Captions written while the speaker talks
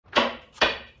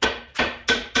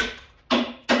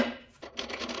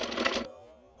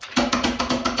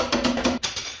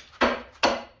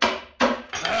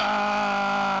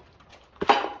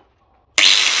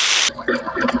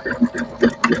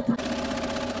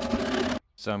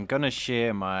So I'm going to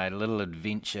share my little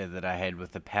adventure that I had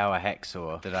with the power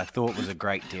hacksaw that I thought was a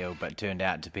great deal but turned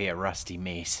out to be a rusty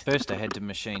mess. First I had to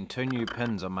machine 2 new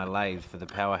pins on my lathe for the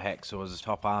power hacksaw's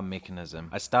top arm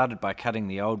mechanism. I started by cutting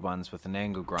the old ones with an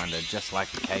angle grinder just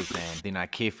like a caveman. Then I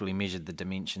carefully measured the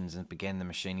dimensions and began the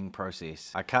machining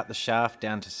process. I cut the shaft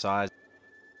down to size.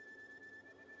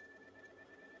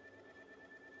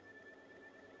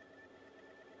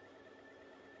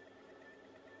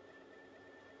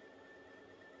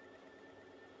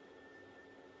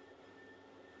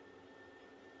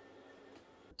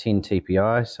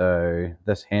 TPI, so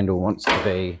this handle wants to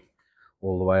be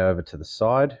all the way over to the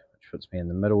side, which puts me in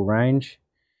the middle range,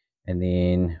 and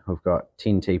then we've got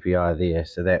 10 TPI there,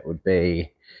 so that would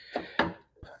be,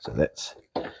 so that's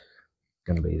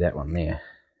going to be that one there,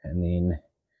 and then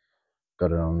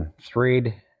got it on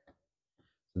thread,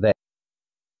 so that,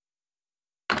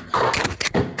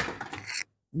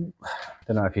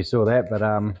 don't know if you saw that, but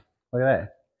look at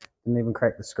that, didn't even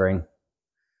crack the screen,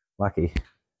 lucky.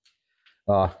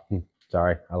 Oh,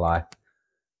 sorry, I lie.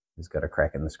 There's got a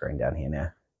crack in the screen down here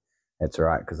now. That's all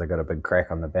right, because I got a big crack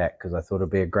on the back, because I thought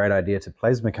it'd be a great idea to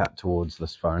plasma cut towards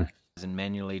this phone. And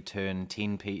manually turn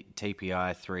 10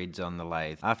 TPI threads on the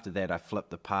lathe. After that I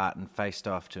flipped the part and faced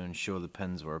off to ensure the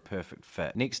pins were a perfect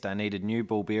fit. Next I needed new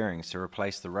ball bearings to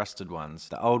replace the rusted ones.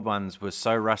 The old ones were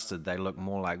so rusted they looked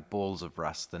more like balls of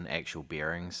rust than actual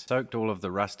bearings. Soaked all of the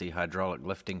rusty hydraulic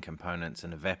lifting components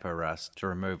in Evapo-Rust to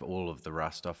remove all of the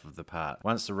rust off of the part.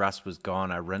 Once the rust was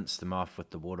gone I rinsed them off with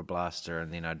the water blaster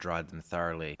and then I dried them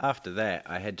thoroughly. After that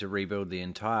I had to rebuild the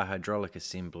entire hydraulic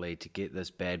assembly to get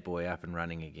this bad boy up and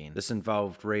running again. This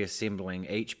involved reassembling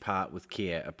each part with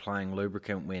care, applying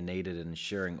lubricant where needed and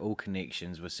ensuring all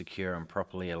connections were secure and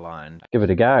properly aligned. Give it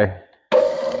a go.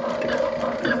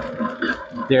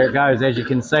 There it goes. As you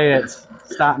can see, it's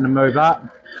starting to move up.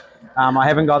 I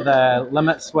haven't got the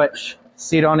limit switch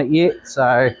set on it yet,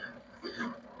 so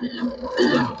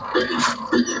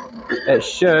it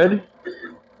should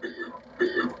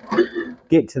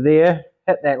get to there,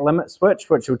 hit that limit switch,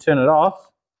 which will turn it off.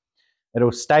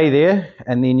 It'll stay there,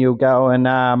 and then you'll go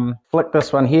and flick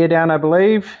this one here down, I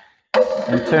believe,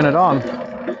 and turn it on.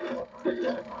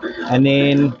 And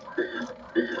then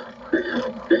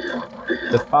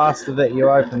the faster that you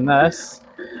open this,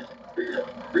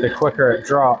 the quicker it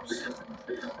drops.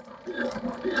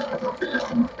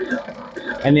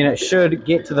 And then it should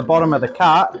get to the bottom of the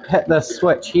cut, hit this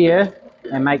switch here,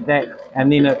 and make that, and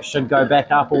then it should go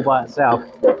back up all by itself.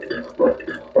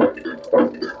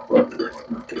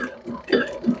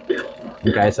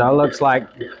 Okay, so it looks like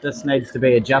this needs to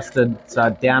be adjusted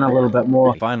so down a little bit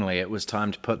more. Finally, it was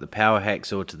time to put the power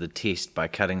hacksaw to the test by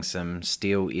cutting some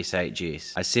steel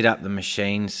SHS. I set up the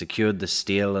machine, secured the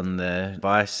steel in the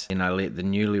vise, and I let the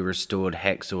newly restored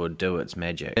hacksaw do its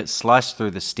magic. It sliced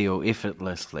through the steel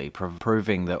effortlessly,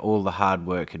 proving that all the hard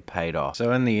work had paid off.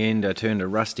 So in the end, I turned a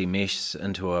rusty mesh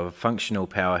into a functional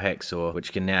power hacksaw,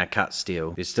 which can now cut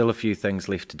steel. There's still a few things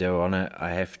left to do on it.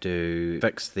 I have to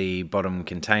fix the bottom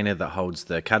container that holds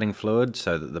the cutting fluid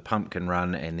so that the pump can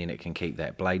run and then it can keep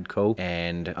that blade cool,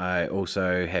 and I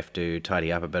also have to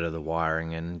tidy up a bit of the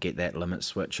wiring and get that limit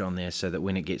switch on there so that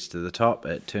when it gets to the top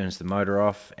it turns the motor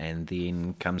off and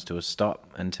then comes to a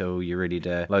stop until you're ready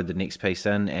to load the next piece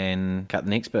in and cut the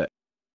next bit.